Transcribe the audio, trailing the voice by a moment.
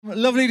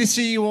Lovely to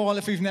see you all.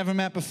 If we've never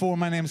met before,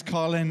 my name's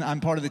Colin.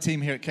 I'm part of the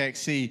team here at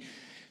KXC.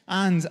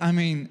 And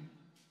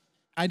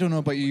I don't know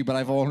about you, but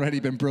I've already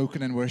been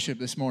broken in worship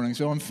this morning.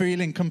 So I'm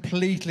feeling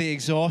completely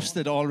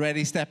exhausted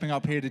already stepping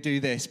up here to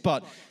do this.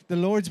 But the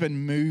Lord's been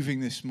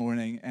moving this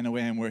morning in a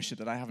way in worship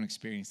that I haven't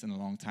experienced in a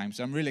long time.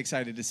 So I'm really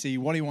excited to see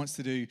what he wants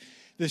to do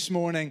this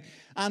morning.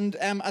 And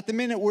at the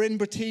minute, we're in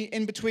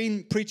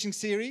between preaching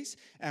series.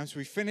 So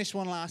we finished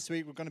one last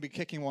week. We're going to be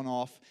kicking one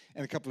off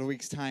in a couple of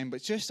weeks' time.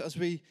 But just as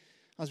we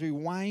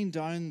wind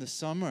down the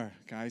summer,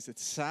 guys,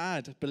 it's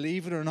sad.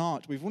 Believe it or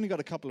not, we've only got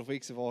a couple of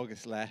weeks of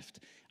August left.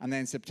 And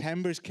then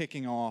September's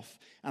kicking off,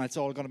 and it's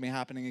all going to be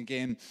happening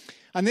again.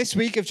 And this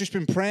week, I've just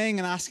been praying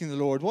and asking the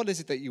Lord, what is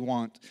it that you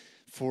want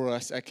for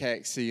us at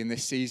KXC in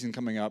this season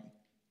coming up?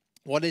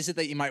 What is it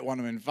that you might want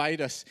to invite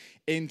us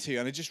into?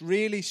 And I just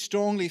really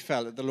strongly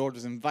felt that the Lord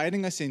was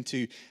inviting us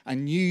into a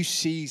new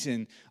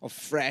season of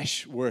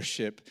fresh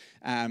worship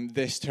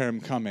this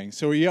term coming.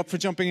 So are you up for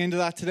jumping into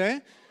that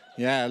today?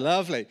 Yeah,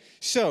 lovely.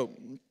 So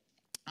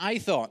I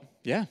thought,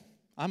 yeah,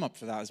 I'm up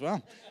for that as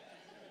well.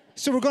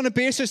 So we're going to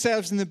base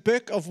ourselves in the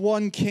book of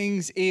 1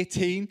 Kings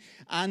 18.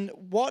 And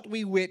what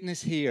we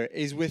witness here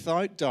is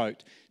without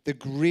doubt the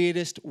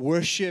greatest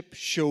worship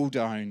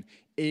showdown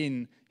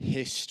in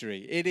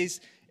history.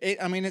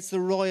 It's the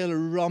Royal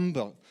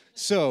Rumble.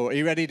 So are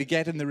you ready to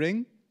get in the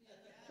ring?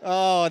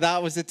 Oh,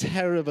 that was a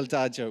terrible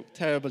dad joke.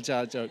 Terrible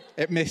dad joke.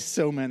 It missed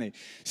so many.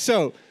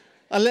 So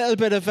a little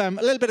bit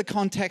of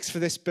context for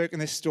this book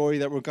and this story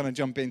that we're going to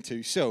jump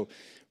into. So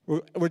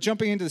we're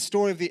jumping into the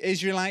story of the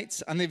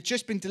Israelites, and they've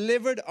just been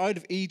delivered out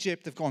of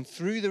Egypt. They've gone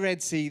through the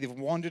Red Sea. They've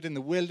wandered in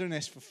the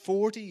wilderness for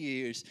 40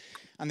 years,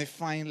 and they've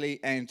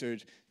finally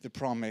entered the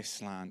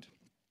Promised Land.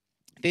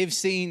 They've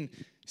seen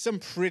some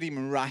pretty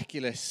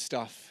miraculous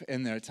stuff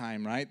in their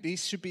time, right?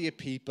 These should be a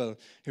people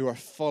who are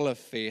full of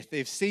faith.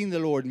 They've seen the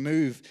Lord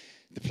move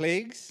the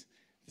plagues,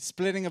 the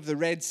splitting of the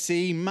Red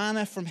Sea,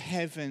 manna from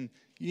heaven,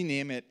 you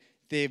name it.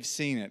 They've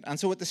seen it. And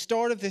so at the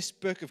start of this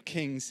book of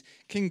Kings,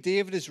 King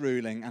David is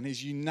ruling, and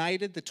he's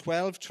united the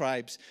 12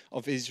 tribes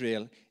of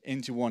Israel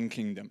into one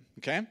kingdom,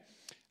 okay?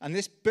 And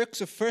this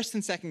books of 1st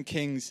and 2nd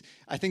Kings,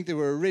 I think they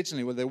were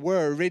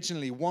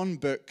originally one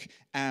book,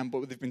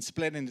 but they've been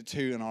split into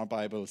two in our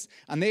Bibles.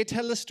 And they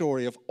tell the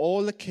story of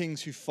all the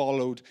kings who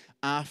followed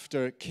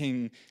after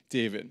King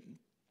David.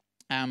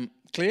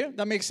 Clear?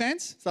 That makes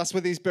sense? That's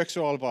what these books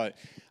are all about.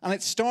 And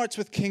it starts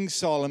with King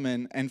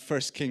Solomon in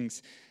 1st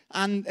Kings.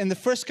 And in the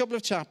first couple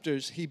of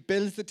chapters, he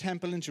builds the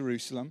temple in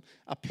Jerusalem,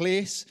 a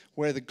place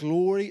where the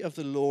glory of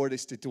the Lord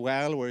is to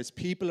dwell, where his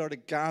people are to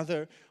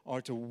gather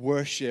or to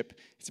worship.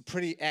 It's a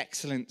pretty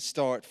excellent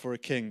start for a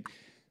king.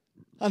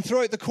 And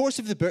throughout the course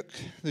of the book,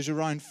 there's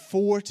around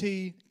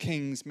 40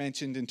 kings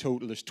mentioned in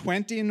total. There's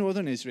 20 in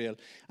northern Israel,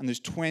 and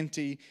there's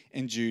 20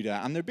 in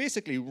Judah. And they're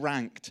basically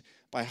ranked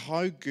by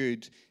how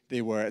good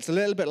they were. It's a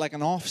little bit like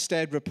an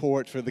Ofsted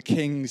report for the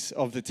kings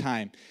of the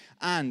time.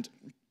 And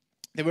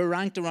they were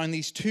ranked around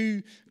these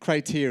two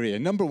criteria.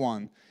 Number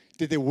one,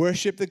 did they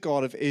worship the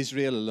God of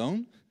Israel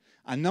alone?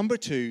 And number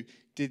two,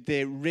 did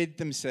they rid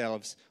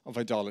themselves of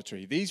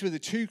idolatry? These were the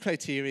two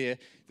criteria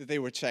that they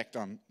were checked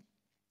on.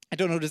 I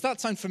don't know, does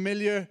that sound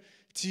familiar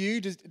to you?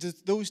 Does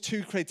those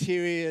two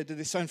criteria, do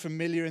they sound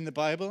familiar in the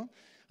Bible?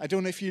 I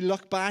don't know if you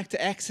look back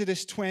to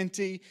Exodus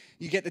 20,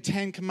 you get the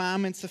 10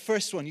 Commandments. The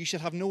first one, you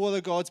shall have no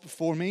other gods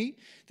before me.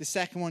 The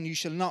second one, you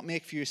shall not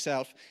make for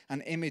yourself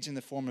an image in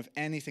the form of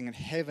anything in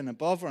heaven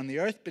above or on the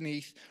earth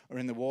beneath or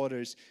in the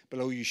waters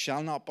below. You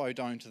shall not bow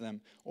down to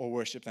them or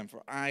worship them.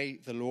 For I,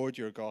 the Lord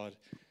your God,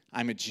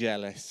 I'm a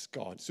jealous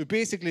God. So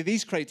basically,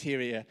 these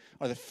criteria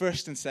are the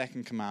first and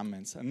second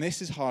commandments. And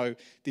this is how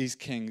these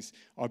kings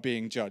are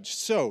being judged.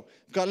 So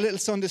I've got a little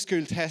Sunday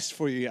school test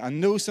for you. And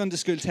no Sunday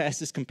school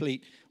test is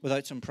complete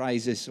without some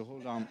prizes. So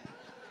hold on.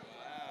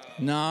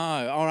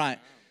 No, all right.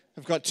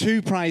 I've got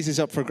 2 prizes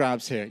up for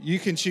grabs here. You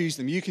can choose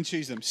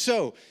them.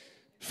 So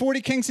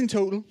 40 kings in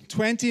total,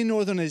 20 in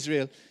northern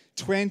Israel,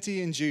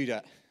 20 in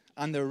Judah.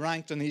 And they're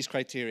ranked on these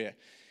criteria.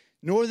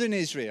 Northern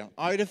Israel,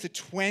 out of the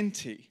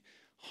 20,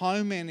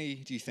 how many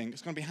do you think,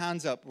 it's going to be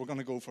hands up, we're going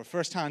to go for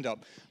first hand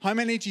up. How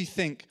many do you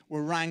think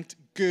were ranked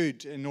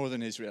good in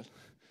northern Israel?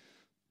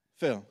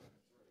 Phil?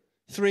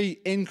 3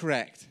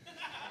 incorrect.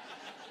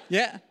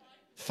 Yeah?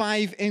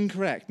 5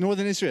 incorrect.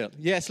 Northern Israel.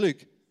 Yes,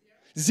 Luke?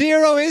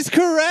 0 is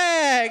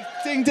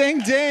correct. Ding, ding,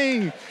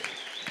 ding.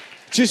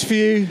 Just for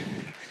you.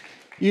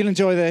 You'll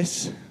enjoy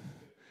this.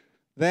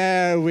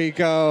 There we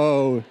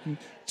go.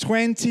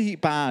 20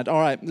 bad. All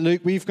right,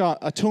 Luke, we've got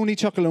a Tony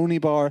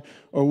Chocolonely bar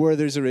or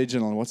Werther's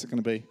Original. What's it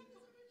going to be?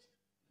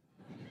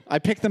 I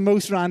picked the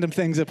most random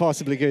things I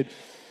possibly could.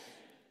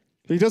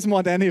 He doesn't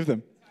want any of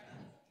them.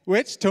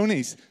 Which?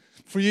 Tony's.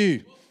 For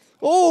you.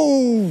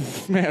 Oh,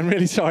 man, I'm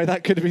really sorry.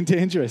 That could have been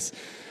dangerous.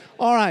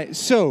 All right,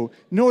 so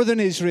Northern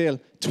Israel,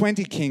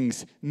 20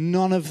 kings.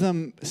 None of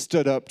them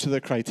stood up to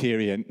the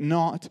criteria.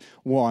 Not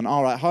one.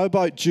 All right, how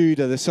about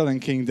Judah, the southern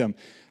kingdom?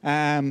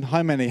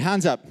 How many?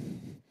 Hands up.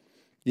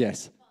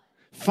 Yes.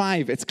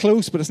 5. It's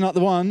close, but it's not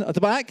the one. At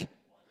the back?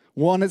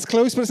 1. It's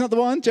close, but it's not the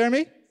one.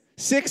 Jeremy?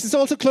 6 is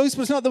also close,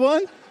 but it's not the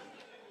one.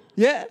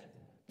 Yeah.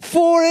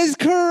 4 is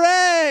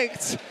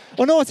correct.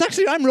 Oh, no, it's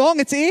actually, I'm wrong.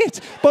 It's 8.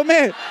 But,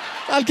 mate,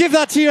 I'll give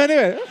that to you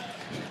anyway.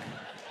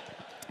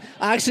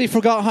 I actually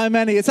forgot how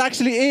many. It's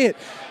actually 8.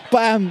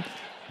 But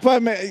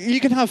you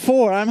can have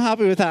 4. I'm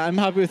happy with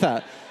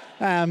that.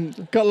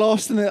 Got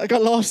lost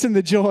in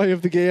the joy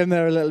of the game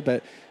there a little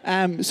bit.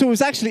 So it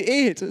was actually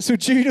 8. So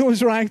Judah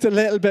was ranked a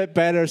little bit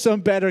better,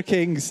 some better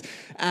kings,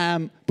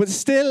 but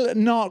still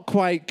not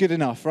quite good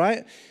enough,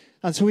 right?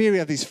 And so here we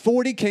have these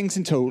 40 kings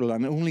in total,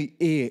 and only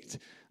 8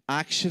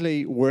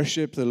 actually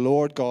worship the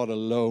Lord God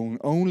alone.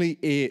 Only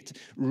 8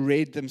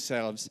 rid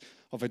themselves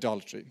of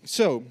idolatry.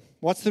 So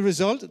what's the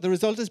result? The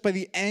result is by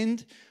the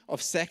end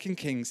of 2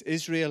 Kings,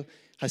 Israel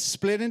has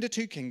split into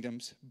 2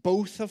 kingdoms.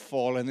 Both have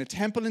fallen. The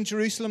temple in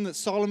Jerusalem that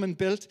Solomon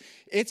built,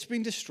 it's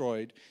been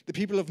destroyed. The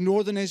people of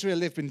northern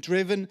Israel, they've been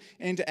driven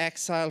into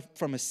exile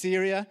from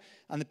Assyria,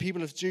 and the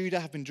people of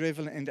Judah have been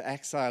driven into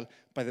exile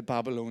by the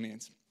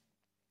Babylonians.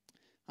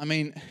 I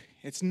mean,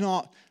 it's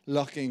not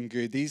looking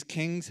good. These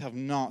kings have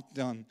not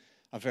done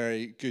a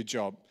very good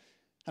job.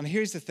 And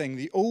here's the thing.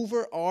 The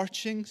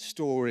overarching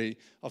story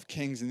of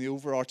kings and the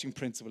overarching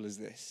principle is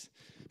this.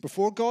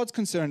 Before God's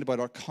concerned about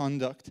our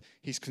conduct,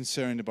 he's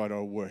concerned about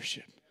our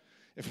worship.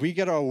 If we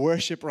get our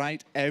worship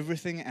right,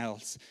 everything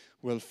else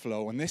will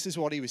flow. And this is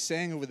what he was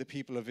saying over the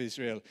people of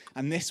Israel.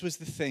 And this was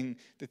the thing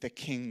that the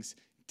kings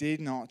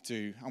did not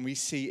do. And we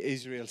see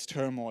Israel's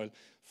turmoil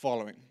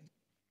following.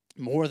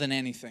 More than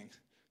anything,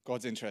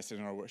 God's interested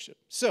in our worship.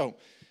 So,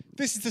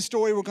 this is the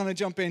story we're going to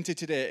jump into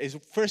today. Is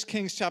 1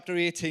 Kings chapter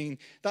 18.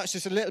 That's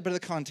just a little bit of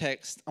the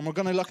context. And we're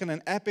going to look at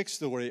an epic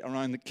story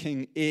around the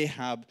king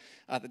Ahab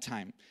at the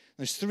time.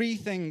 There's 3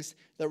 things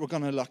that we're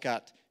going to look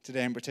at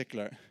today in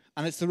particular.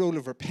 And it's the role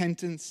of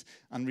repentance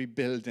and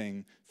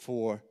rebuilding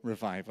for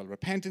revival.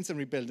 Repentance and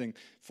rebuilding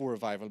for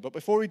revival. But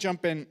before we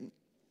jump in,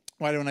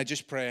 why don't I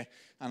just pray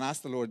and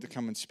ask the Lord to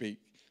come and speak.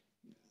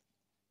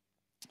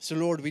 So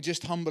Lord, we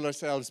just humble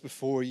ourselves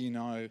before you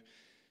now.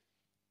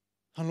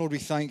 And Lord, we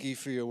thank you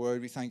for your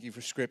word. We thank you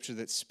for scripture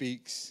that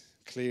speaks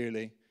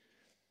clearly.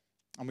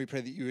 And we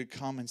pray that you would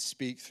come and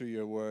speak through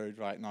your word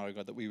right now,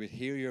 God, that we would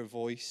hear your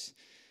voice,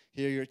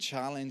 hear your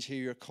challenge,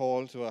 hear your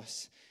call to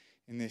us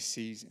in this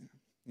season.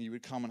 And you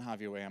would come and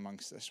have your way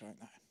amongst us right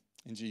now.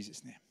 In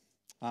Jesus' name.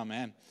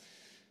 Amen.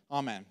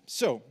 Amen.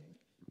 So,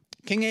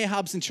 King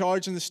Ahab's in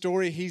charge in the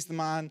story. He's the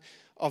man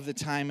of the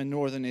time in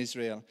northern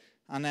Israel.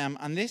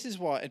 And this is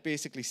what it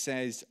basically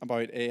says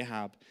about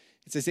Ahab.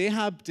 It says,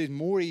 Ahab did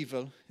more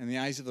evil in the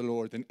eyes of the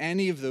Lord than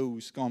any of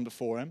those gone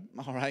before him.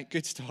 All right,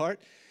 good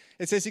start.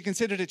 It says he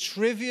considered it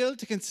trivial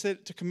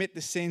to commit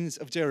the sins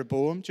of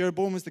Jeroboam.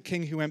 Jeroboam was the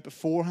king who went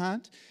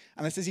beforehand.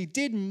 And it says he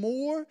did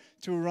more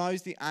to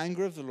arouse the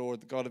anger of the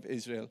Lord, the God of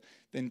Israel,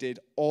 than did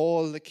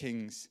all the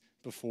kings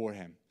before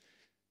him.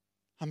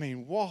 I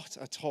mean, what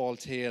a tall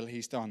tale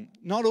he's done.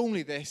 Not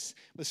only this,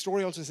 the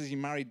story also says he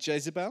married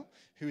Jezebel,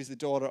 who is the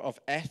daughter of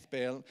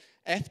Ethbaal.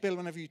 Ethbaal,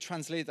 whenever you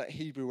translate that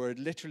Hebrew word,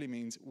 literally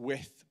means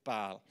with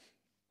Baal.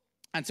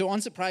 And so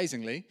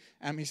unsurprisingly,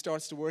 he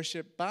starts to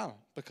worship Baal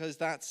because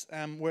that's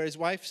where his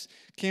wives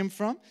came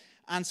from.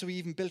 And so he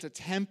even built a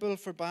temple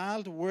for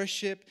Baal to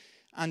worship.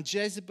 And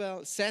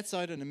Jezebel sets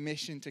out on a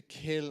mission to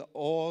kill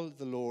all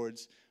the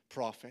Lord's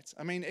prophets.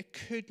 I mean, it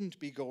couldn't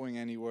be going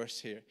any worse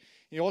here.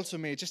 He also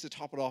made, just to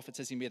top it off, it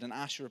says he made an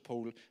Asherah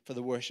pole for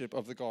the worship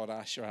of the god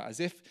Asherah. As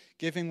if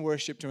giving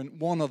worship to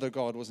one other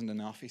god wasn't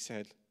enough, he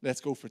said,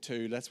 let's go for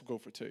 2, let's go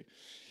for 2.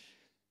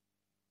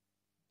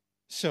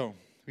 So,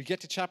 we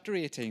get to chapter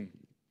 18.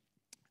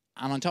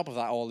 And on top of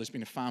that all, there's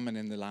been a famine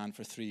in the land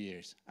for 3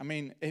 years. I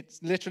mean,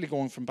 it's literally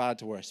going from bad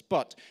to worse.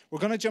 But we're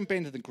going to jump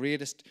into the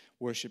greatest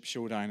worship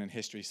showdown in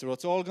history. So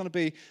it's all going to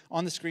be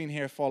on the screen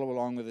here. Follow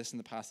along with us in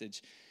the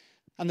passage.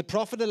 And the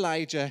prophet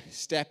Elijah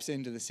steps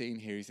into the scene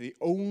here. He's the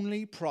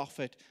only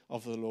prophet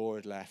of the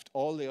Lord left.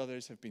 All the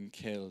others have been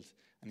killed.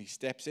 And he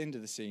steps into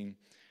the scene.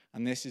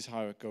 And this is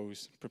how it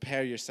goes.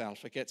 Prepare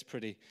yourself. It gets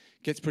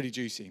pretty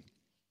juicy.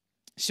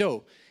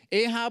 So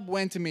Ahab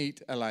went to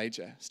meet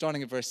Elijah,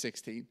 starting at verse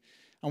 16.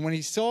 And when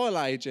he saw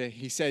Elijah,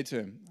 he said to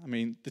him, I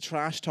mean, the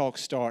trash talk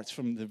starts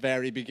from the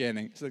very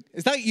beginning. It's like,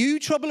 is that you,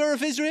 troubler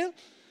of Israel?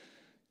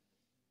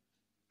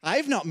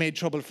 I've not made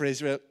trouble for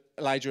Israel,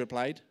 Elijah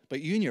replied, but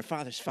you and your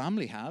father's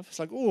family have. It's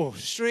like, oh,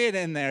 straight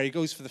in there. He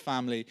goes for the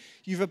family.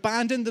 You've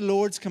abandoned the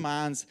Lord's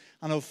commands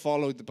and have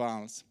followed the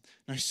Baals.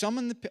 Now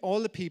summon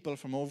all the people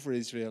from over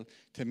Israel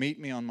to meet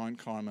me on Mount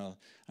Carmel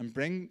and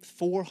bring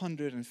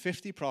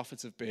 450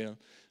 prophets of Baal,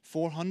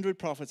 400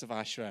 prophets of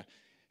Asherah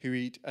who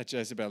eat at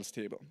Jezebel's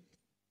table.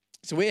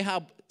 So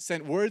Ahab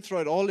sent word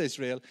throughout all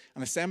Israel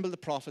and assembled the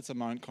prophets on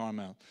Mount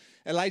Carmel.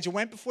 Elijah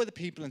went before the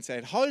people and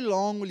said, how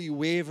long will you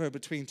waver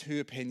between 2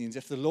 opinions?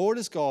 If the Lord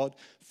is God,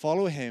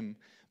 follow him.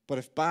 But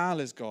if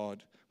Baal is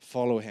God,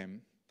 follow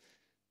him.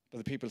 But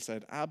the people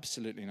said,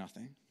 absolutely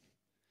nothing.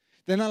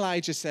 Then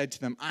Elijah said to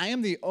them, I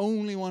am the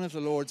only one of the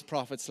Lord's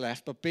prophets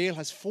left, but Baal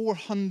has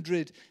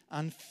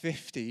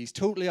 450. He's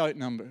totally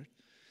outnumbered.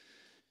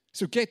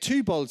 So get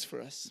 2 bulls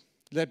for us.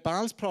 Let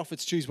Baal's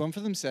prophets choose one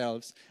for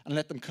themselves and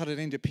let them cut it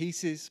into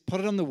pieces,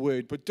 put it on the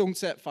wood, but don't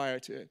set fire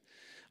to it.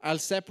 I'll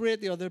separate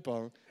the other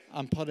bull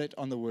and put it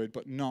on the wood,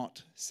 but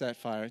not set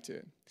fire to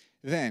it.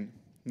 Then,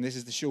 and this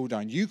is the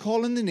showdown, you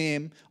call in the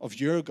name of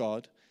your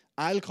God,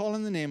 I'll call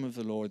in the name of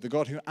the Lord, the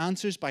God who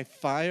answers by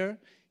fire.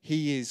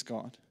 He is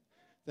God.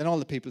 Then all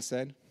the people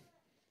said,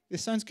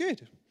 this sounds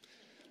good.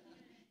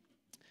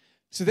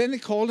 So then they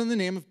called in the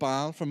name of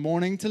Baal from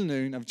morning till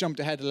noon. I've jumped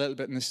ahead a little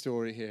bit in the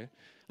story here.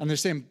 And they're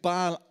saying,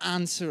 Baal,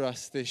 answer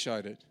us, they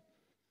shouted.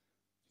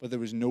 But there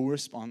was no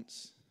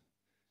response.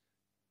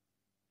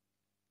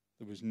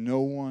 There was no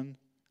one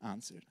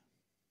answered.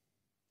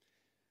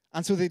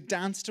 And so they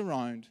danced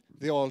around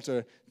the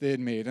altar they had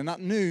made. And at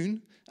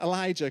noon,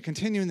 Elijah,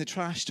 continuing the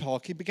trash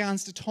talk, he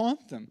begins to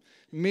taunt them.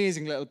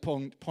 Amazing little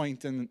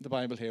point in the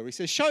Bible here. He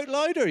says, shout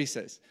louder, he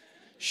says.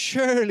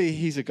 Surely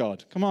he's a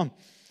god. Come on.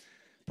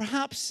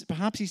 Perhaps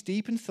he's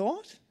deep in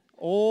thought.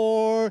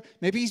 Or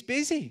maybe he's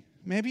busy.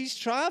 Maybe he's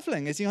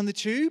traveling. Is he on the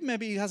tube?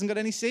 Maybe he hasn't got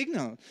any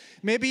signal.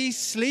 Maybe he's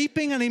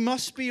sleeping and he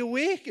must be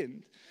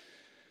awakened.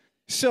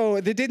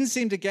 So they didn't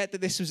seem to get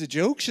that this was a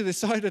joke, so they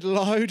shouted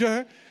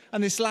louder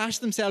and they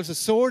slashed themselves with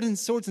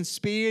swords and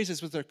spears,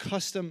 as was their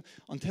custom,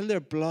 until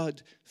their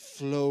blood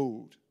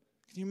flowed.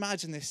 Can you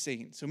imagine this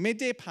scene? So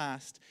midday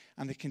passed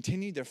and they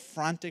continued their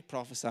frantic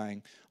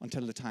prophesying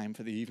until the time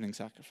for the evening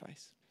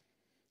sacrifice.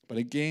 But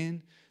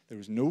again, there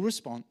was no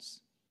response.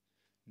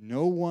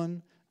 No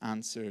one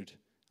answered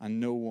and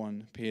no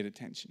one paid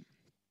attention.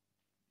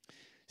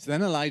 So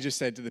then Elijah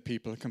said to the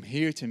people, come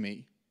here to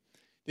me.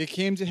 They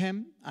came to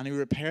him, and he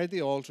repaired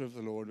the altar of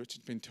the Lord, which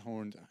had been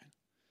torn down.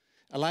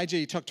 Elijah,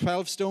 he took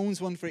 12 stones,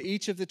 one for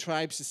each of the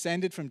tribes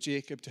descended from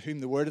Jacob, to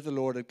whom the word of the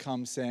Lord had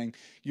come, saying,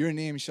 your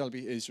name shall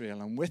be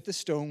Israel. And with the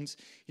stones,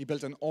 he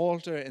built an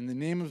altar in the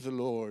name of the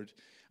Lord,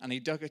 and he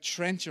dug a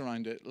trench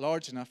around it,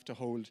 large enough to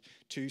hold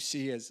 2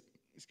 seahs,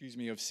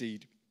 of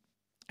seed.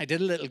 I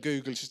did a little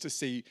Google just to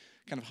see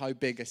kind of how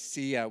big a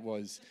seah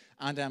was.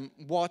 And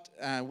what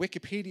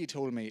Wikipedia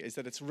told me is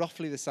that it's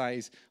roughly the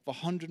size of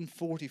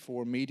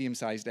 144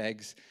 medium-sized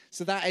eggs.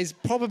 So that is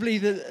probably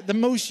the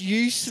most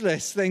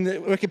useless thing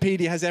that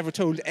Wikipedia has ever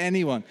told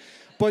anyone.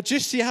 But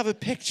just so you have a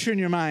picture in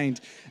your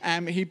mind,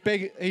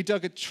 he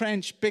dug a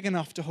trench big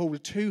enough to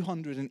hold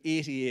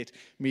 288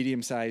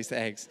 medium-sized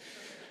eggs.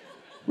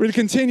 We'll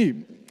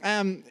continue.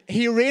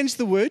 He arranged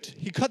the wood,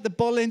 he cut the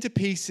bull into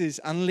pieces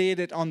and laid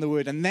it on the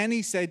wood. And then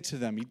he said to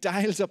them, he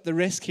dials up the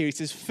risk here. He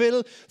says,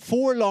 fill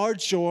 4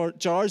 large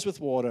jars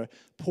with water,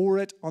 pour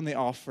it on the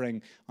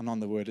offering and on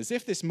the wood. As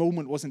if this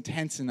moment wasn't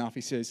tense enough,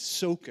 he says,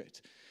 soak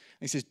it.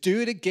 And he says,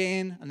 do it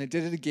again. And they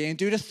did it again.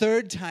 Do it a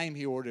third time,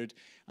 he ordered.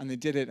 And they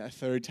did it a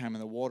third time.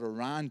 And the water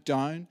ran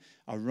down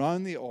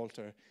around the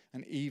altar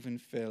and even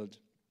filled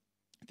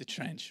the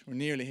trench. We're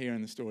nearly here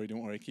in the story.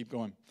 Don't worry, keep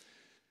going.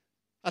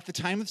 At the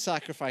time of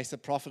sacrifice, the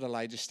prophet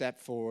Elijah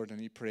stepped forward and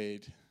he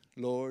prayed,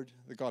 Lord,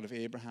 the God of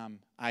Abraham,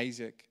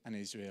 Isaac, and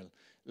Israel,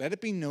 let it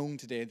be known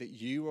today that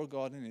you are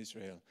God in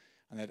Israel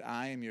and that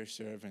I am your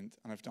servant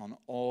and have done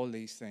all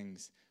these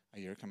things at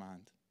your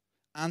command.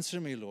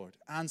 Answer me, Lord,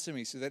 answer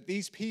me, so that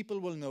these people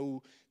will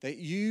know that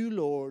you,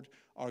 Lord,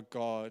 are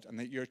God and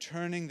that you're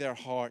turning their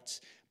hearts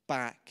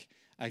back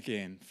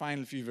again.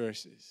 Final few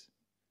verses.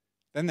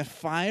 Then the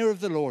fire of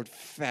the Lord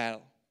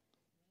fell.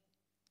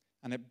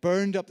 And it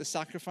burned up the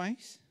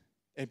sacrifice,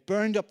 it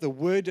burned up the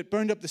wood, it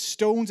burned up the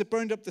stones, it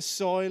burned up the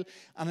soil,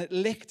 and it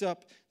licked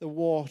up the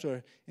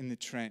water in the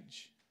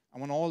trench. And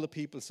when all the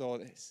people saw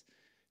this,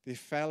 they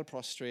fell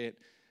prostrate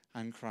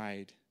and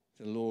cried,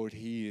 the Lord,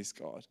 he is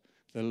God.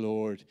 The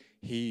Lord,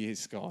 he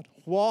is God.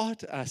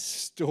 What a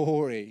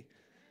story.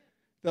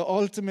 The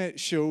ultimate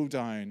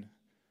showdown.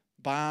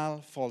 Baal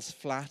falls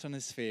flat on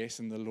his face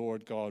and the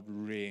Lord God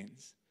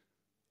reigns.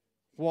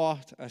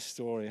 What a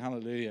story.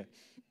 Hallelujah.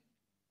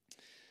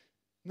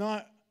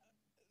 Now,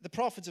 the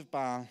prophets of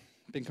Baal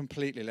have been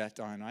completely let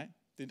down, right?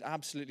 They had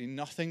absolutely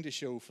nothing to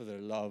show for their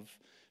love,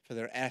 for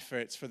their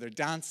efforts, for their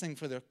dancing,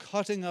 for their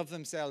cutting of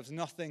themselves,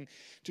 nothing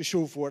to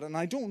show for it. And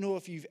I don't know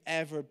if you've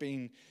ever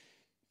been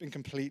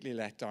completely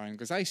let down,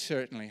 because I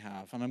certainly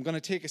have. And I'm going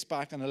to take us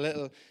back on a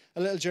little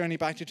journey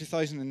back to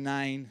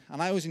 2009.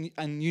 And I was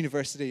in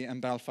university in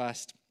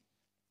Belfast,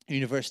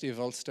 University of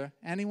Ulster.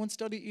 Anyone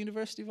study at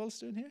University of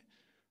Ulster in here?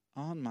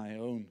 On my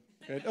own.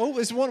 Good. Oh,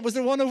 was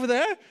there one over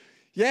there?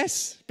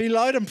 Yes, be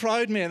loud and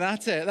proud, mate.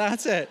 That's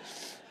it.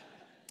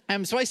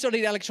 So I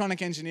studied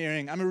electronic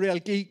engineering. I'm a real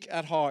geek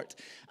at heart.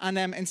 And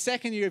in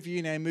second year of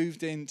uni, I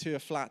moved into a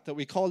flat that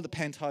we called the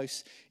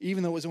penthouse,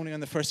 even though it was only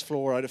on the first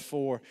floor out of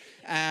 4.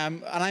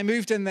 And I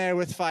moved in there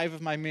with 5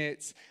 of my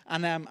mates,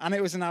 and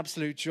it was an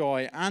absolute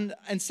joy. And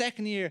in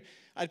second year,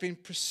 I'd been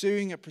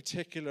pursuing a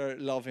particular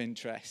love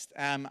interest.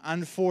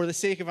 And for the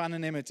sake of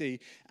anonymity,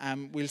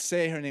 we'll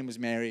say her name was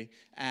Mary.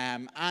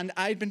 And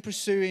I'd been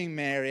pursuing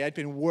Mary. I'd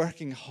been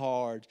working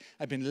hard.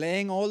 I'd been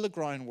laying all the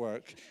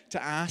groundwork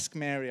to ask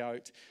Mary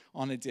out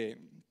on a date.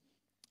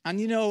 And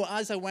you know,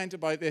 as I went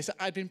about this,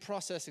 I'd been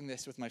processing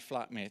this with my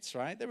flatmates,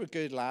 right? They were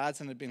good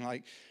lads, and I'd been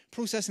like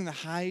processing the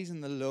highs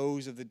and the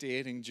lows of the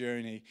dating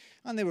journey.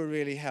 And they were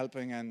really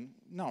helping and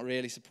not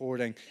really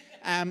supporting.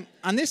 And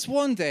this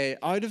one day,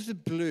 out of the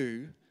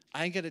blue,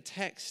 I get a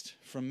text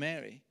from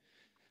Mary.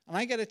 And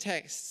I get a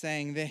text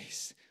saying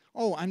this: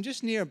 "Oh, I'm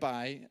just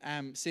nearby,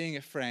 seeing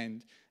a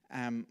friend.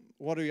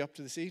 What are you up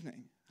to this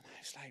evening?" And I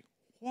was like,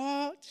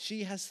 what?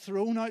 She has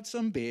thrown out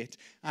some bait,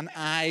 and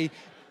I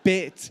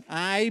bit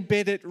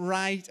it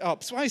right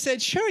up. So I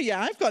said, sure,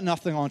 yeah, I've got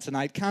nothing on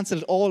tonight.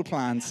 Cancelled all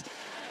plans.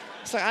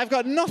 It's like, I've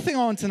got nothing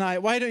on tonight.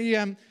 Why don't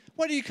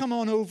you come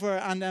on over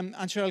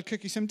and sure, I'll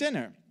cook you some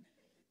dinner.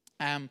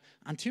 And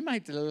to my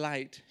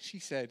delight, she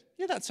said,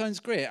 yeah, that sounds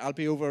great. I'll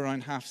be over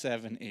around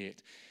 7:30, 8:00.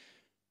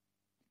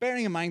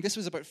 Bearing in mind, this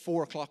was about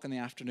 4 o'clock in the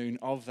afternoon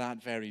of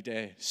that very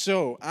day.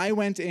 So I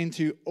went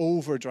into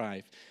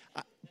overdrive.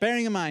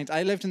 Bearing in mind,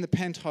 I lived in the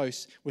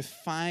penthouse with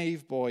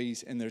 5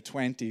 boys in their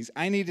 20s.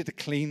 I needed to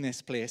clean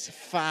this place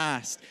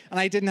fast. And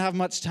I didn't have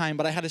much time,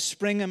 but I had a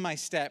spring in my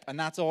step, and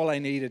that's all I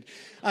needed.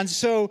 And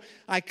so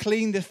I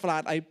cleaned the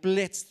flat. I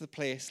blitzed the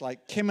place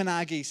like Kim and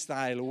Aggie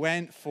style,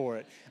 went for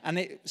it. And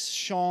it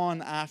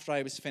shone after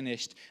I was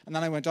finished. And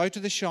then I went out to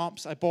the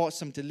shops. I bought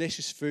some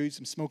delicious food,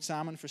 some smoked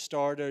salmon for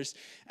starters,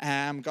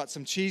 got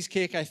some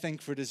cheesecake, I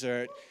think, for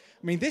dessert.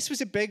 I mean, this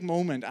was a big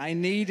moment. I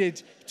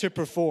needed to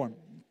perform.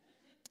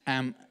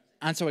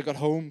 And so I got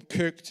home,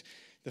 cooked.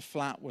 The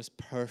flat was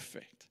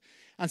perfect.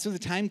 And so the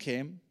time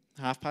came,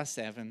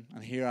 7:30,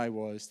 and here I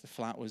was. The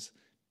flat was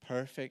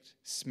perfect,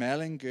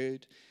 smelling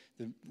good.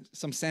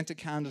 Some scented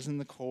candles in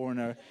the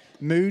corner.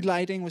 Mood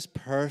lighting was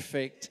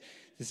perfect.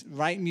 The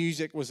right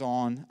music was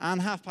on.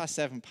 And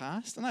 7:30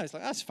 passed. And I was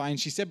like, that's fine.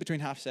 She said between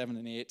 7:30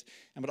 and 8:00.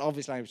 But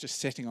obviously I was just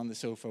sitting on the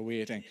sofa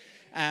waiting.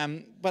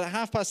 But at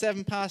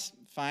 7:30 passed,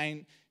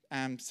 fine.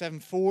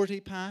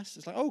 7:40 passed.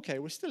 It's like, okay,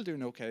 we're still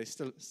doing okay.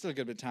 Still a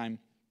good bit of time.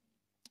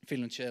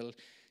 Feeling chilled.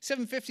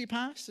 7:50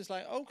 passed. It's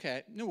like,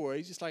 okay, no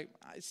worries. It's like,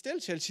 it's still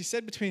chill. She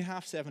said between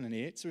 7:30 and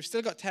 8:00. So we've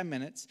still got 10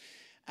 minutes.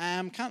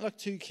 Can't look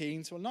too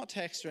keen, so we'll not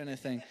text or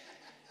anything.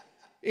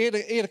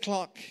 8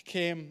 o'clock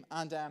came,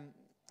 and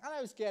I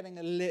was getting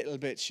a little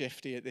bit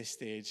shifty at this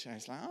stage. I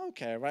was like,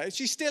 okay, right.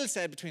 She still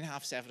said between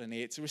 7:30 and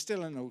 8:00, so we're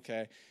still in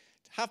okay.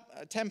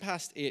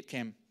 8:10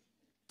 came,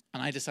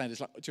 and I decided,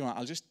 like, do you know what,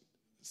 I'll just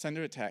send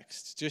her a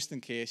text, just in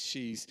case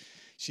she's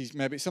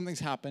maybe something's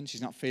happened,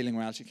 she's not feeling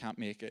well, she can't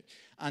make it.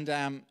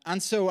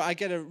 And so I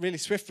get a really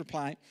swift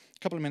reply. A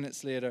couple of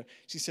minutes later,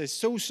 she says,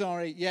 so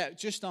sorry, yeah,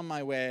 just on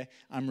my way,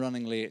 I'm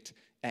running late,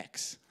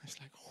 X. I was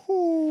like,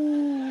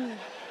 whoo.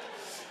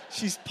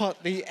 She's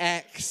put the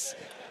X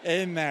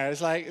in there.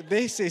 It's like,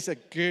 this is a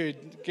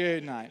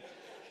good night.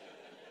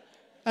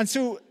 And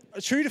so,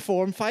 true to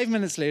form, 5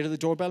 minutes later, the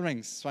doorbell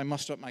rings. So I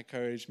muster up my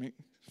courage,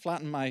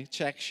 flatten my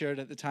check shirt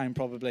at the time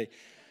probably,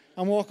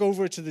 and walk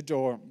over to the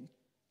door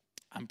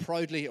and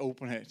proudly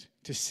open it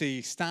to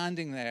see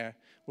standing there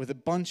with a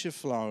bunch of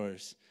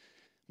flowers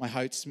my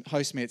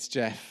housemates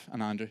Jeff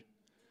and Andrew.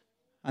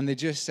 And they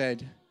just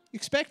said, you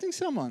expecting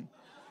someone?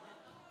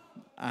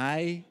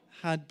 I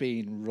had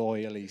been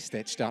royally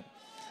stitched up.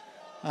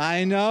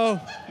 I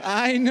know.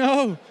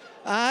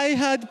 I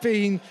had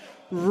been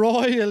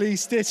royally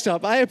stitched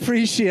up. I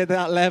appreciate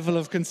that level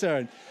of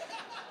concern.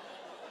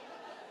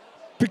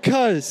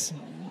 Because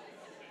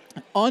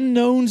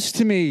unknowns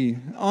to me,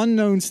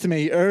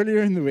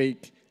 earlier in the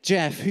week,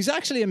 Jeff, who's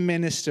actually a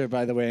minister,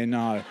 by the way,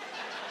 now,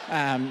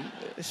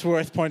 it's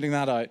worth pointing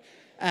that out.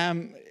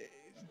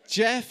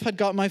 Jeff had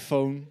got my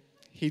phone.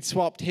 He'd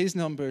swapped his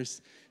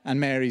numbers and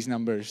Mary's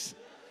numbers.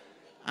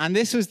 And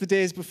this was the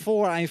days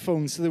before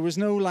iPhone, so there was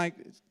no, like,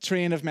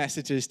 train of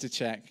messages to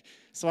check.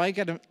 So I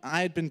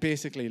had been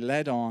basically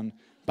led on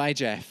by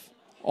Jeff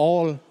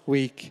all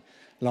week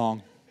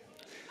long.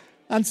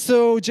 And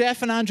so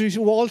Jeff and Andrew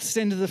waltzed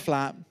into the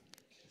flat,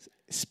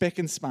 spick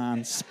and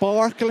span,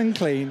 sparkling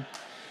clean.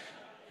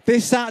 They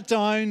sat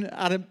down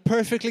at a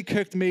perfectly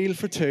cooked meal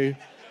for 2,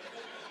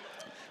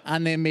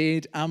 and they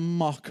made a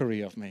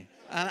mockery of me,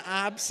 an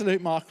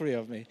absolute mockery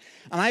of me.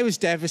 And I was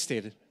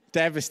devastated.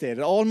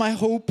 All my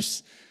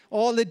hopes,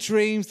 all the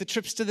dreams, the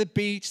trips to the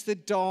beach, the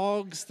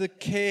dogs, the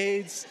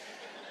kids,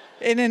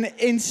 in an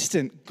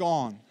instant,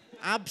 gone.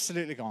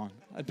 Absolutely gone.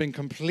 I'd been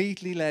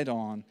completely led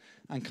on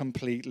and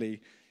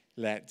completely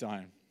let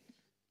down.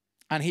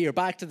 And here,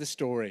 back to the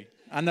story.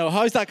 I know,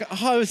 how is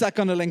that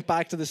going to link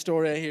back to the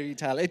story I hear you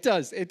tell? It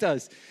does.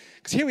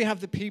 Because here we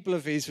have the people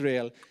of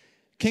Israel,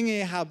 King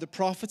Ahab, the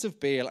prophets of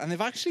Baal, and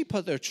they've actually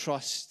put their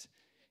trust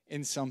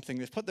in something.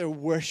 They've put their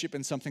worship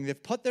in something.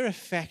 They've put their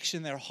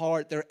affection, their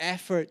heart, their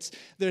efforts,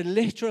 their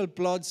literal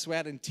blood,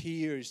 sweat, and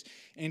tears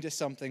into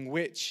something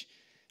which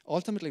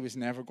ultimately was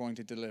never going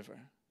to deliver.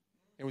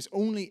 It was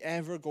only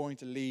ever going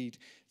to lead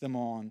them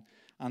on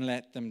and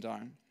let them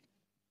down.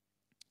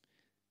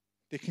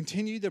 They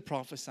continued their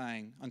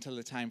prophesying until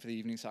the time for the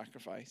evening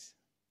sacrifice,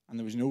 and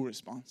there was no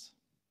response.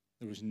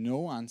 There was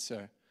no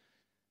answer.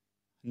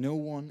 No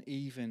one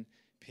even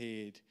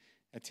paid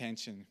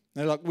attention.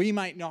 Now, look, we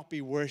might not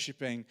be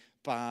worshiping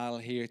Baal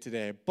here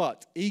today,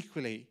 but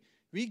equally,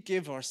 We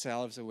give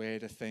ourselves away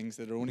to things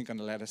that are only going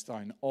to let us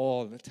down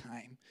all the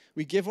time.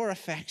 We give our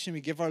affection,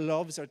 we give our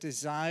loves, our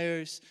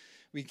desires.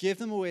 We give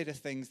them away to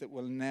things that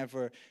will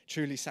never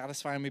truly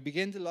satisfy. And we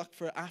begin to look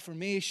for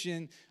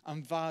affirmation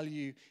and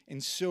value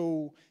in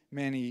so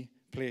many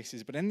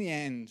places. But in the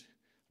end,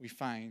 we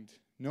find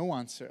no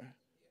answer,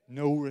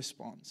 no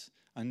response,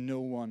 and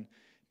no one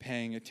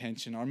paying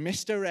attention. Our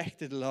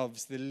misdirected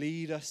loves, they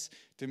lead us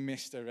to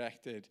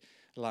misdirected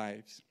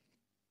lives.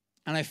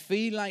 And I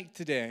feel like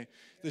today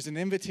there's an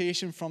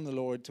invitation from the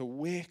Lord to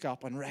wake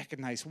up and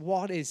recognize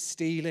what is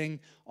stealing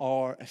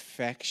our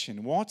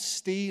affection. What's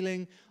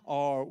stealing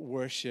our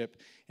worship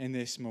in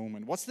this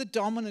moment? What's the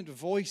dominant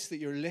voice that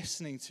you're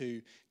listening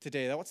to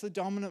today? What's the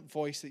dominant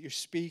voice that you're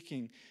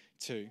speaking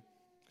to?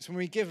 Because when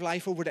we give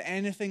life over to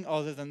anything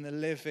other than the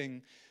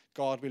living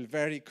God, we'll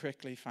very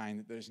quickly find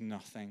that there's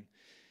nothing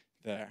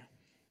there.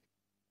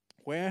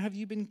 Where have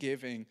you been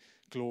giving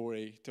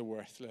glory to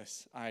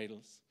worthless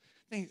idols?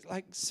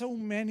 Like, so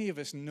many of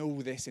us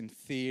know this in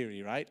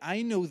theory, right?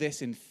 I know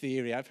this in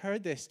theory. I've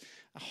heard this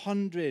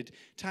 100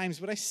 times,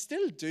 but I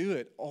still do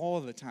it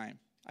all the time.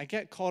 I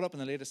get caught up in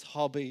the latest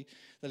hobby,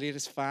 the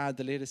latest fad,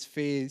 the latest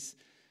phase.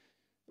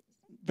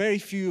 Very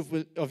few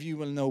of you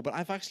will know, but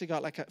I've actually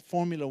got like a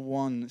Formula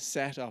One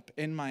setup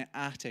in my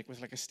attic with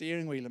like a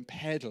steering wheel and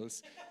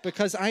pedals,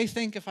 because I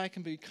think if I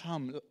can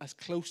become as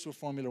close to a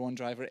Formula One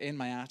driver in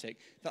my attic,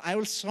 that I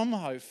will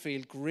somehow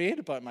feel great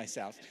about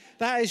myself.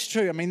 That is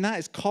true. I mean, that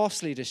is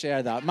costly to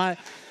share that.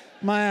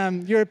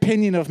 Your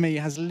opinion of me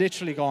has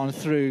literally gone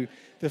through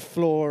the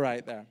floor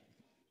right there.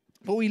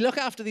 But we look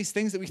after these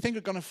things that we think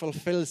are going to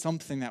fulfill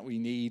something that we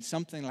need,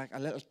 something like a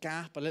little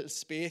gap, a little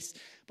space,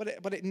 but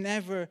it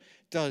never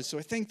does. So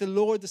I think the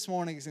Lord this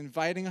morning is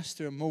inviting us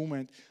to a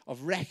moment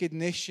of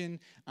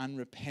recognition and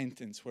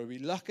repentance, where we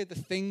look at the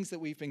things that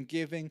we've been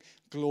giving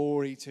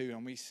glory to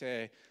and we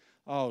say,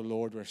 oh,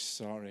 Lord, we're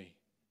sorry.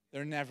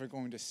 They're never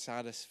going to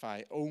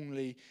satisfy.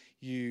 Only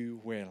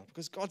you will.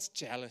 Because God's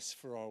jealous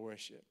for our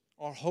worship.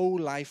 Our whole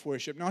life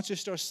worship, not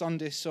just our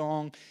Sunday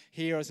song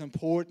here, as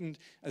important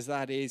as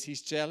that is.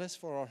 He's jealous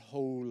for our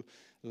whole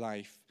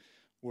life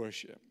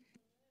worship.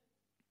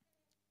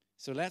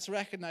 So let's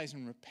recognize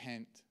and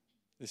repent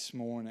this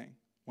morning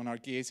when our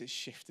gaze is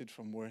shifted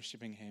from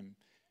worshiping Him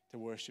to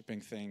worshiping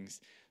things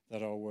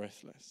that are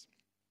worthless.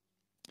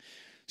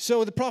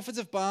 So the prophets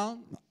of Baal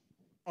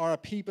are a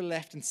people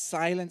left in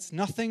silence,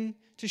 nothing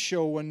to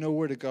show and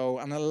nowhere to go.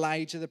 And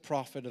Elijah, the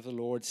prophet of the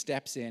Lord,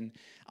 steps in.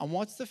 And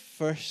what's the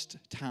first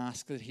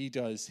task that he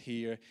does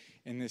here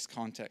in this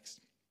context?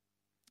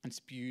 It's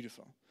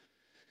beautiful.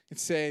 It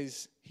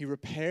says, he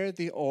repaired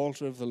the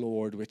altar of the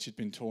Lord which had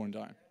been torn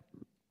down.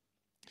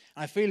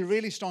 I feel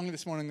really strongly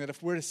this morning that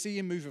if we're to see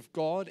a move of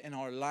God in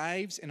our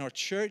lives, in our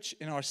church,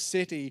 in our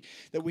city,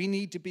 that we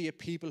need to be a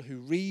people who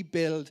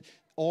rebuild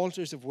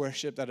altars of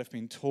worship that have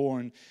been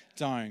torn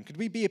down. Could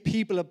we be a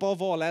people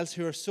above all else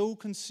who are so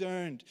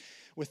concerned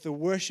with the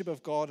worship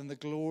of God and the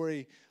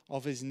glory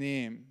of His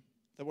name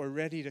that we're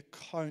ready to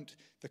count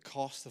the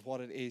cost of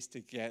what it is to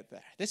get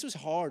there? This was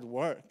hard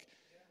work.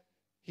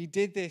 He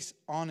did this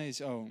on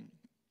his own.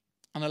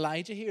 And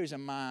Elijah here is a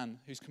man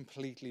who's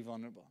completely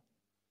vulnerable.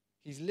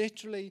 He's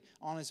literally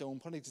on his own,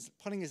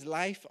 putting his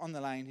life on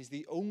the line. He's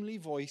the only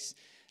voice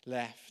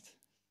left.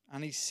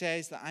 And he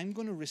says that I'm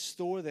going to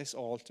restore this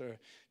altar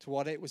to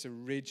what it was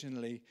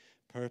originally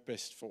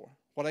purposed for.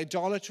 What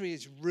idolatry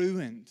is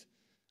ruined,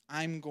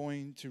 I'm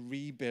going to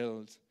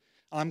rebuild.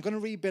 And I'm going to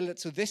rebuild it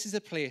so this is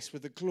a place where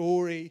the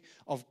glory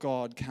of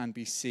God can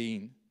be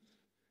seen.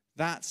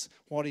 That's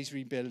what he's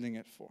rebuilding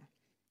it for.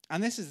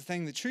 And this is the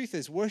thing. The truth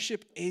is,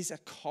 worship is a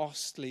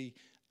costly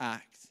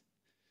act.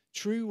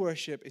 True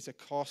worship is a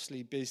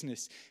costly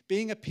business.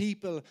 Being a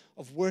people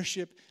of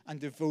worship and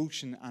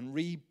devotion and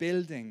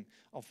rebuilding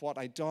of what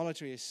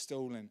idolatry has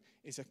stolen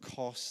is a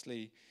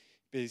costly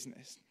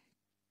business.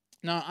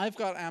 Now, I've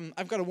got a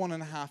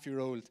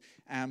 1.5-year-old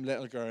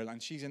little girl,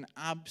 and she's an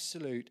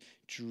absolute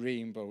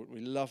dreamboat. We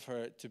love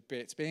her to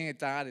bits. Being a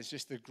dad is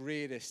just the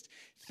greatest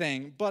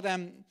thing. But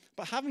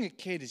having a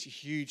kid is a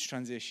huge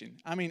transition.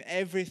 I mean,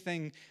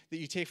 everything that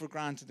you take for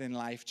granted in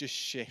life just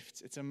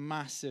shifts. It's a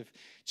massive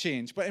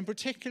change. But in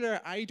particular,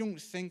 I don't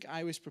think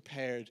I was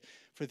prepared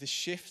for the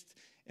shift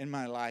in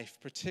my life,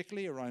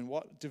 particularly around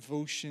what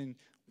devotion,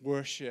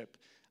 worship,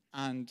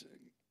 and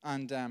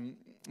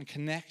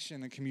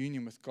connection and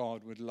communion with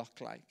God would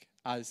look like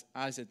as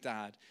a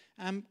dad.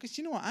 Because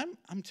you know what,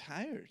 I'm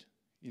tired,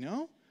 you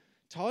know?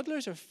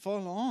 Toddlers are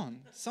full on.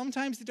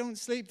 Sometimes they don't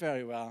sleep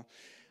very well.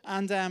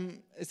 And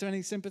is there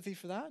any sympathy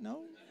for that?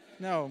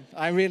 No,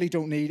 I really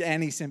don't need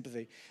any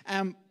sympathy.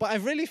 But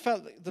I've really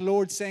felt the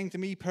Lord saying to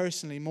me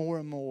personally more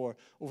and more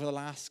over the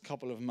last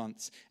couple of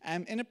months,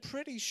 in a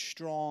pretty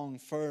strong,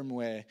 firm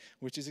way,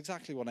 which is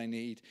exactly what I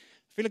need.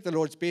 I feel like the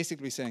Lord's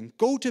basically saying,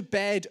 go to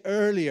bed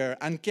earlier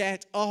and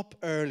get up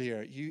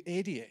earlier, you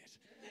idiot.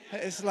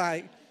 It's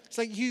like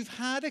you've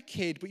had a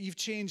kid, but you've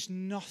changed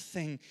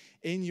nothing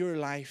in your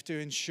life to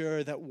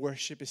ensure that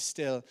worship is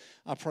still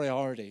a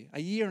priority.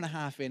 1.5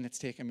 years in, it's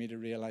taken me to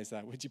realize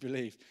that, would you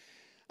believe?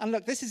 And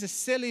look, this is a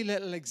silly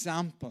little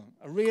example,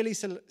 a really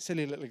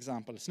silly little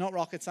example. It's not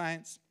rocket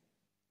science,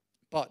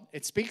 but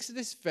it speaks to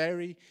this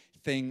very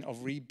thing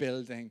of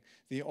rebuilding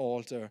the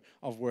altar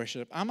of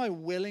worship. Am I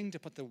willing to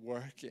put the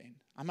work in?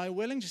 Am I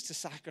willing just to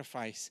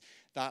sacrifice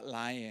that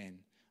lion?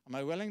 Am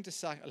I willing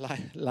to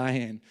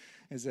lion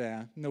is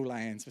no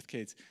lions with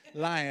kids.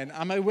 Lion.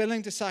 Am I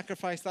willing to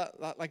sacrifice that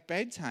like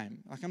bedtime?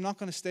 Like, I'm not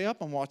going to stay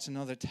up and watch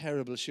another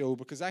terrible show,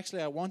 because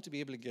actually I want to be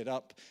able to get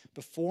up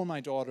before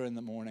my daughter in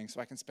the morning so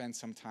I can spend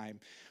some time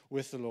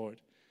with the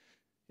Lord.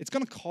 It's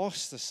going to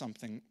cost us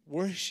something.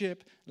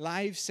 Worship,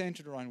 lives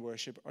centered around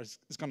worship,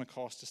 is going to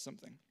cost us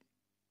something.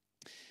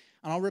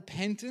 And our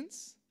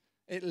repentance,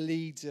 it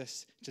leads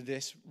us to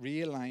this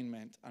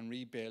realignment and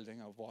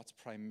rebuilding of what's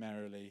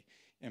primarily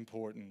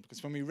important.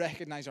 Because when we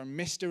recognize our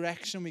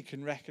misdirection, we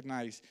can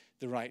recognize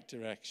the right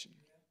direction.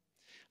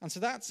 And so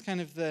that's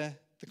kind of the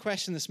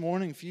question this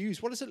morning for you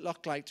is, what does it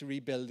look like to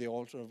rebuild the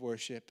altar of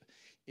worship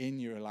in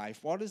your life?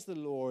 What is the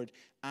Lord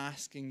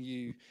asking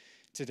you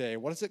today?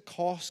 What is it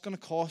going to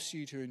cost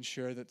you to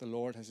ensure that the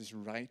Lord has his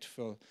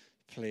rightful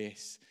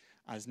place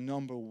as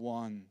number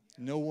one?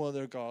 No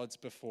other gods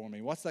before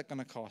me. What's that going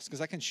to cost?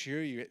 Because I can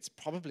assure you it's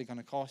probably going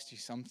to cost you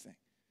something.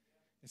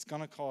 It's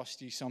going to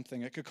cost you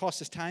something. It could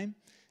cost us time,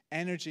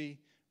 energy,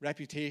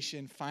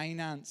 reputation,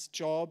 finance,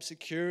 job,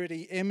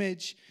 security,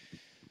 image.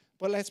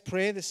 But let's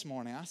pray this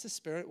morning. Ask the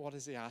Spirit, what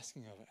is he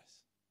asking of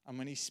us? And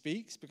when he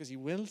speaks, because he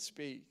will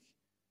speak,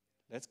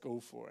 let's go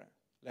for it.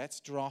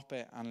 Let's drop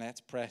it and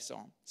let's press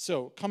on.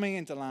 So, coming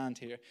into land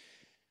here.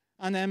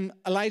 And then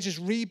Elijah's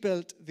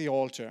rebuilt the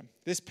altar,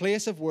 this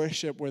place of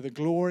worship where the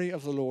glory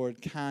of the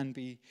Lord can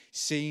be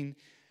seen.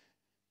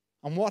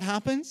 And what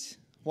happens?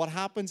 What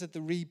happens at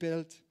the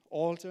rebuilt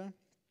altar?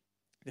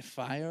 The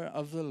fire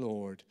of the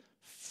Lord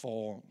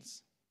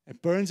falls.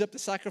 It burns up the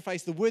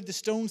sacrifice, the wood, the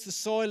stones, the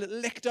soil. It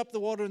licked up the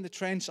water in the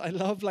trench. I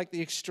love like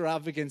the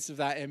extravagance of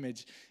that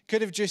image.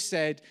 Could have just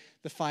said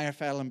the fire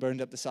fell and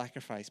burned up the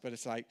sacrifice, but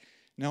it's like,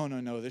 no.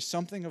 There's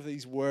something of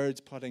these words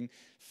putting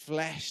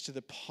flesh to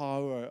the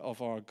power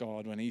of our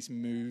God when he's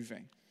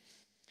moving.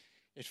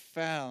 It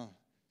fell.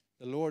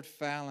 The Lord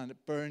fell and it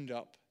burned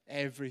up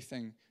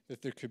everything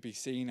that there could be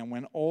seen. And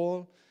when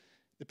all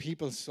the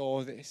people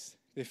saw this,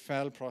 they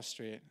fell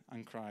prostrate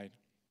and cried,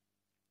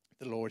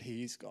 "The Lord,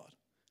 he is God.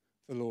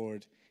 The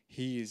Lord,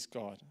 he is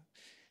God."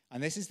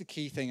 And this is the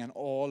key thing in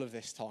all of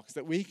this talk, is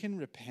that we can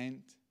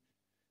repent,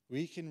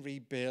 we can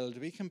rebuild,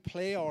 we can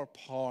play our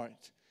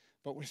part.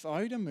 But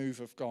without a move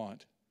of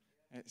God,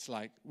 it's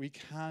like we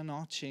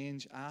cannot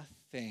change a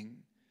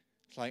thing.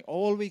 It's like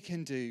all we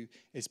can do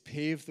is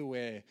pave the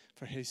way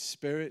for his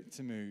Spirit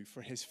to move,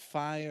 for his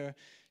fire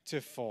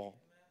to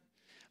fall.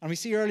 And we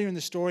see earlier in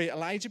the story,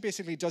 Elijah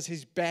basically does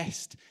his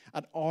best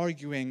at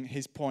arguing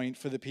his point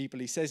for the people.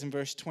 He says in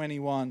verse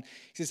 21,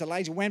 he says,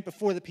 Elijah went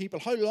before the people.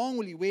 "How long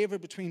will you waver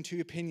between two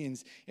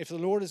opinions? If the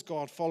Lord is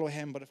God, follow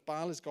him. But if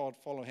Baal is God,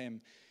 follow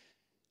him."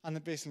 And the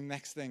basically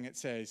next thing it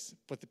says,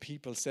 but the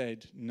people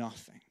said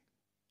nothing.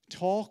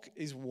 Talk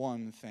is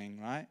one thing,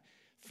 right?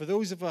 For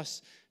those of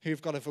us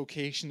who've got a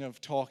vocation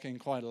of talking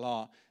quite a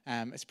lot,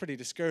 it's pretty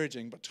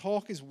discouraging. But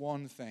talk is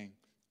one thing.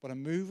 But a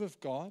move of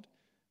God,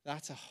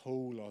 that's a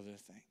whole other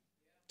thing.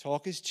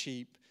 Talk is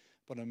cheap,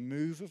 but a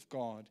move of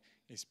God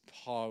is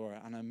power.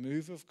 And a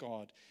move of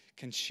God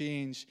can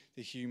change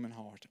the human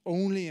heart.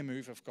 Only a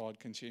move of God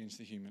can change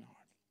the human heart.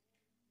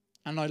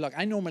 And now, look,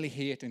 I normally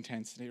hate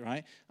intensity,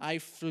 right? I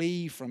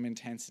flee from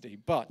intensity.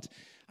 But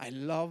I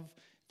love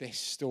this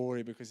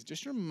story because it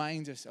just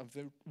reminds us of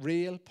the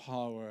real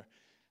power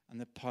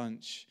and the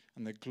punch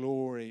and the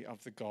glory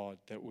of the God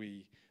that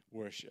we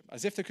worship.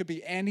 As if there could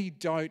be any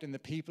doubt in the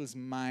people's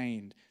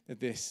mind that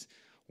this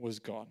was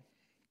God.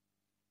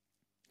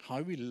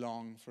 How we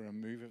long for a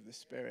move of the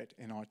Spirit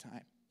in our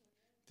time.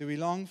 Do we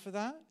long for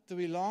that? Do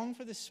we long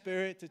for the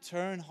Spirit to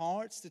turn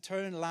hearts, to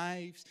turn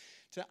lives,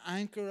 to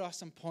anchor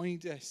us and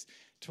point us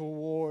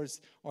towards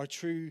our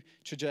true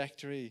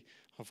trajectory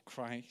of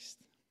Christ?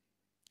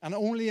 And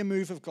only a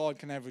move of God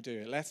can ever do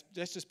it. Let's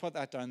just put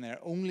that down there.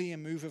 Only a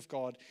move of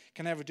God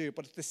can ever do it.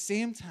 But at the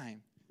same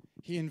time,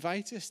 he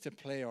invites us to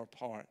play our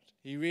part.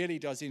 He really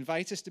does. He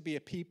invites us to be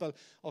a people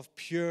of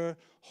pure,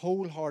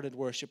 wholehearted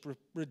worship,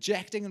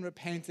 rejecting and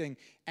repenting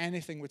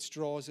anything which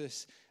draws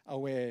us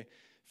away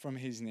from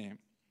his name.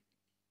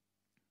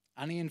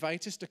 And he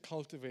invites us to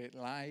cultivate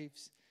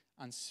lives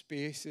and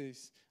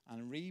spaces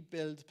and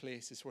rebuild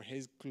places where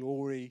his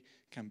glory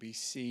can be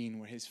seen,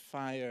 where his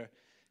fire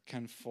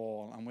can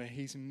fall, and where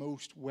he's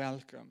most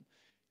welcome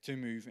to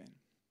move in.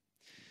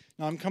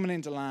 Now, I'm coming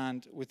into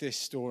land with this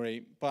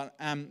story, but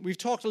we've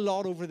talked a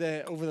lot over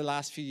the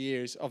last few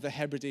years of the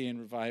Hebridean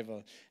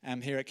revival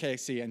here at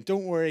KXC. And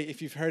don't worry,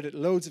 if you've heard it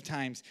loads of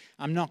times,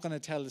 I'm not going to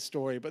tell the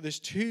story. But there's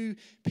two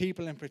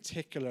people in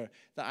particular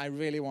that I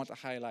really want to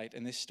highlight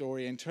in this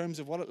story in terms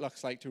of what it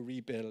looks like to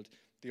rebuild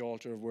the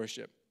altar of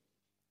worship.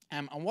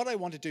 And what I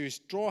want to do is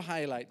draw a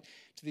highlight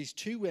to these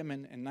two women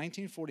in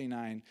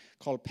 1949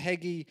 called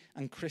Peggy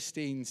and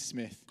Christine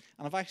Smith.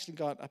 And I've actually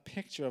got a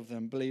picture of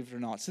them, believe it or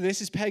not. So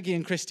this is Peggy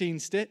and Christine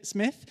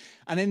Smith.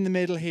 And in the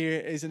middle here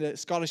is a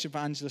Scottish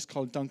evangelist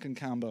called Duncan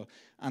Campbell.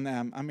 And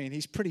I mean,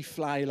 he's pretty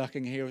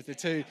fly-looking here with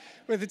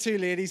the two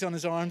ladies on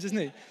his arms, isn't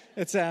he?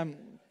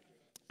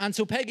 And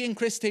so Peggy and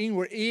Christine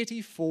were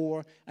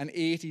 84 and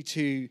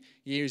 82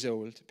 years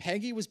old.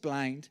 Peggy was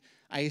blind.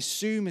 I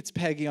assume it's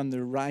Peggy on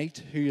the right,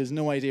 who has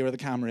no idea where the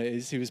camera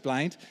is, who is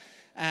blind.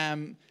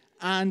 And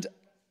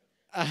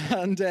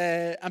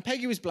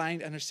Peggy was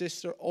blind, and her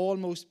sister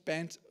almost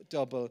bent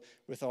double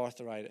with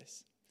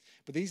arthritis.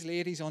 But these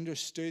ladies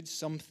understood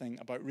something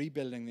about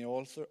rebuilding the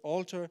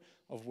altar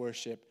of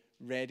worship,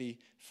 ready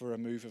for a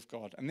move of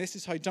God. And this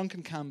is how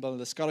Duncan Campbell,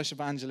 the Scottish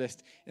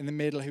evangelist in the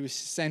middle, who was a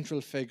central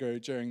figure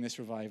during this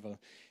revival,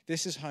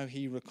 this is how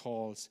he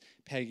recalls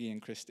Peggy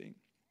and Christine.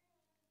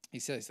 He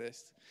says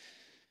this: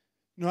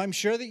 "Now, I'm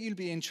sure that you'll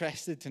be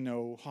interested to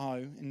know how,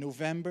 in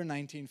November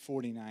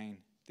 1949,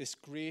 this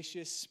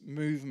gracious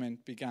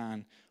movement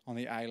began on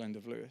the island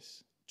of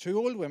Lewis. Two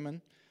old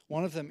women,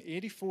 one of them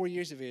 84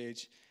 years of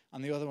age,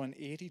 and the other one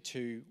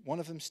 82, one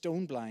of them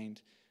stone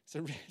blind.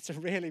 It's a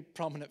really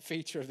prominent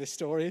feature of this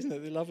story, isn't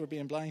it? They love her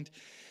being blind.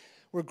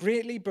 Were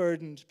greatly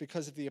burdened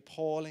because of the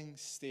appalling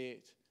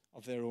state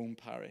of their own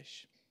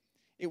parish.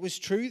 It was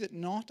true that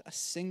not a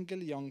single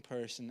young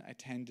person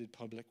attended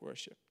public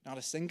worship. Not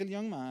a single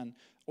young man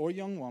or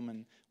young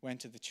woman went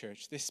to the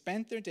church. They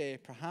spent their day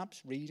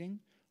perhaps reading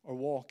or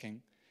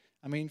walking.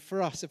 I mean,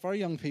 for us, if our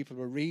young people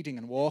were reading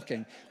and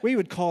walking, we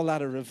would call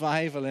that a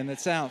revival in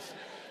itself.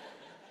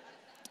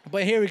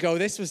 But here we go.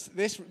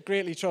 This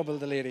greatly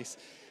troubled the ladies.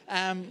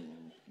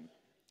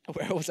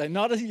 Where was I?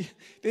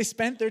 They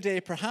spent their day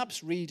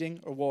perhaps reading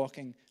or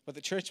walking, but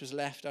the church was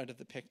left out of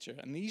the picture.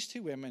 And these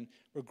two women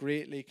were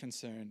greatly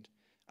concerned.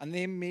 And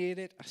they made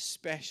it a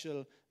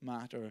special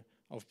matter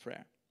of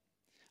prayer.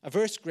 A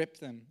verse gripped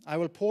them. I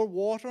will pour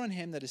water on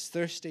him that is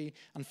thirsty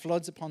and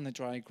floods upon the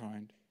dry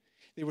ground.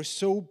 They were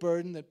so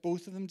burdened that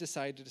both of them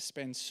decided to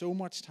spend so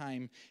much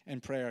time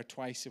in prayer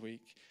twice a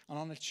week. And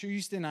on a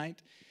Tuesday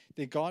night,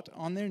 they got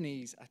on their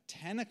knees at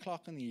 10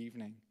 o'clock in the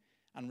evening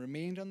and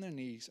remained on their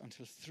knees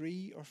until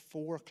 3 or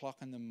 4 o'clock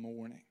in the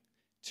morning.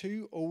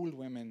 Two old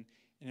women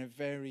in a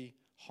very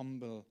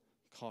humble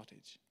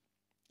cottage.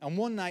 And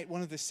one night,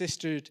 one of the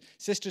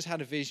sisters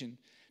had a vision.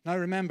 Now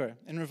remember,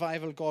 in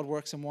revival, God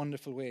works in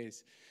wonderful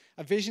ways.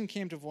 A vision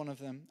came to one of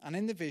them, and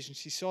in the vision,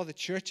 she saw the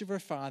church of her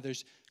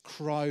fathers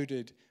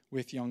crowded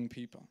with young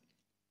people,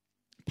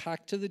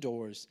 packed to the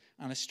doors,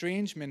 and a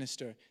strange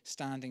minister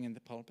standing in the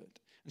pulpit.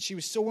 And she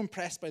was so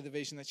impressed by the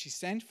vision that she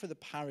sent for the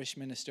parish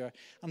minister.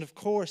 And of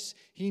course,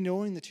 he,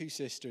 knowing the two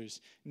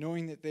sisters,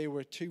 knowing that they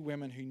were two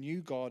women who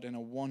knew God in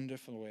a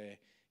wonderful way,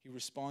 he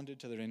responded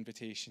to their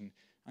invitation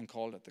and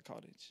called at the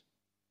cottage.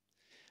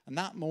 And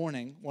that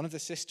morning, one of the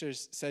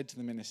sisters said to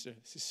the minister,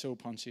 this is so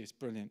punchy, it's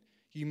brilliant,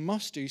 you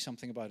must do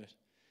something about it.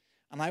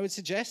 And I would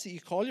suggest that you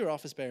call your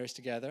office bearers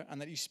together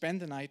and that you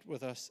spend the night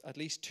with us at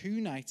least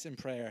 2 nights in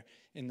prayer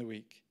in the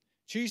week.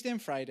 Tuesday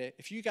and Friday,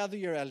 if you gather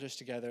your elders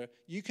together,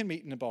 you can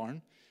meet in a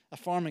barn, a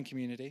farming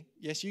community.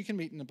 Yes, you can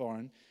meet in a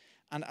barn.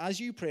 And as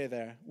you pray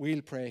there,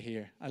 we'll pray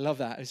here. I love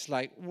that. It's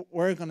like,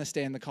 we're going to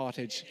stay in the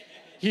cottage.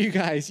 You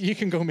guys, you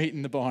can go meet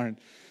in the barn.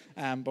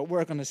 But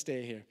we're going to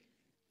stay here.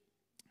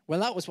 Well,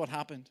 that was what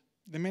happened.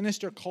 The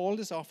minister called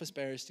his office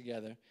bearers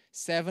together.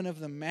 7 of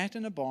them met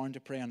in a barn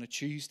to pray on a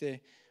Tuesday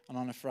and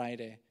on a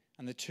Friday.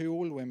 And the 2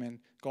 old women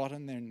got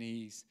on their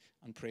knees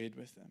and prayed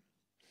with them.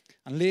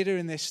 And later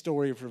in this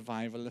story of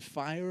revival, the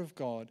fire of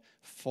God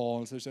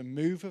falls. There's a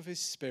move of his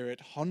spirit.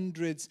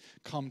 Hundreds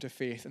come to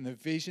faith. And the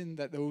vision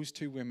that those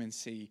 2 women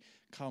see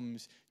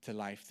comes to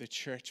life. The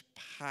church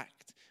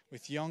packed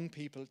with young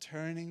people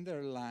turning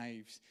their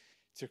lives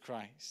to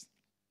Christ.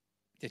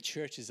 The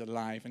church is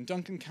alive. And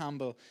Duncan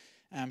Campbell,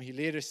 he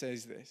later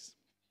says this.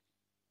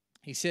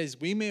 He says,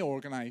 we may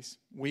organize,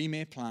 we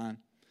may plan,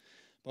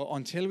 but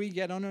until we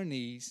get on our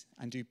knees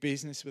and do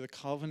business with a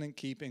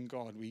covenant-keeping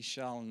God, we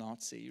shall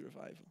not see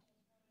revival.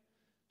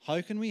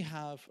 How can we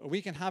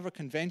can have our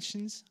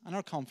conventions and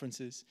our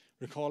conferences,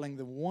 recalling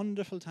the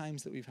wonderful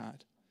times that we've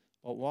had,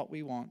 but what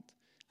we want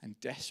and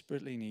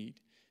desperately need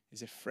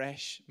is a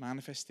fresh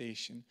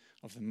manifestation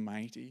of the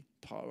mighty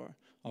power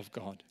of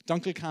God.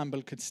 Duncan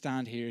Campbell could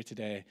stand here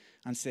today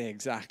and say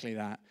exactly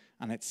that,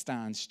 and it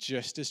stands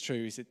just as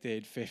true as it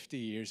did 50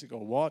 years ago.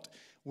 What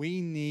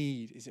we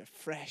need is a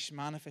fresh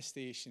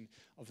manifestation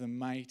of the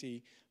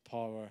mighty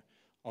power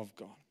of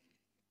God.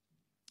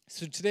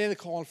 So today the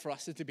call for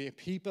us is to be a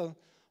people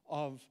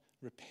of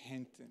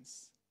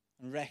repentance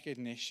and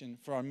recognition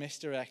for our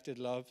misdirected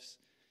loves,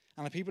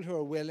 and a people who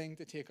are willing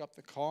to take up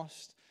the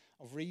cost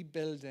of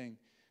rebuilding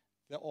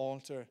the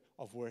altar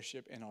of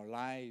worship in our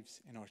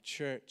lives, in our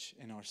church,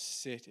 in our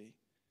city,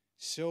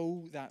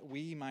 so that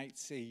we might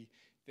see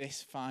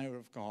this fire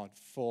of God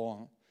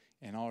fall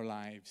in our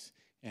lives,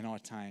 in our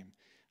time,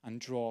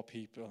 and draw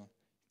people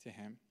to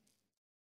him.